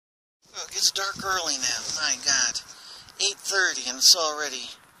It's dark early now. My God. 8:30 and it's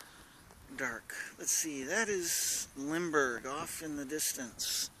already dark. Let's see. That is Limburg off in the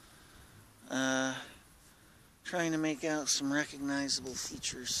distance. Trying to make out some recognizable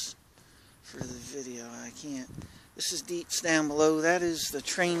features for the video. I can't. This is Dietz down below. That is the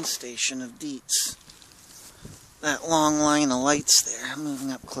train station of Dietz. That long line of lights there. I'm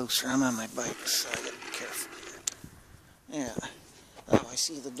moving up closer. I'm on my bike, so I gotta be careful here. Yeah. Oh, I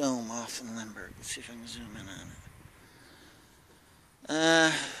see the dome off in Limburg. Let's see if I can zoom in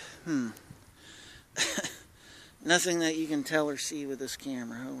on it. Nothing that you can tell or see with this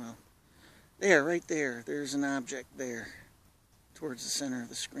camera. Oh well. There, right there. There's an object there. Towards the center of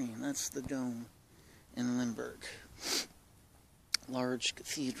the screen. That's the dome in Limburg. Large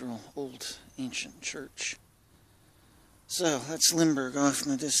cathedral, old ancient church. So, that's Limburg off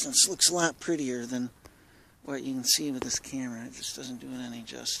in the distance. Looks a lot prettier than what you can see with this camera. It just doesn't do it any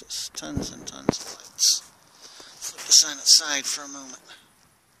justice. Tons and tons of lights. Flip this on its side for a moment.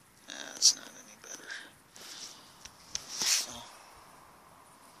 That's not any better. So,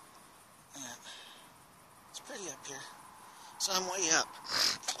 yeah. It's pretty up here. So I'm way up.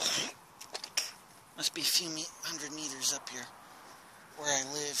 Must be a few hundred meters up here where I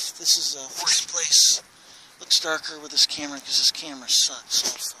live. This is a horse place. Looks darker with this camera because this camera sucks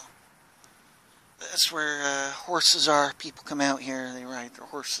also. That's where horses are. People come out here, they ride their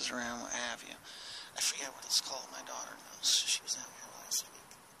horses around, what have you. I forget what it's called. My daughter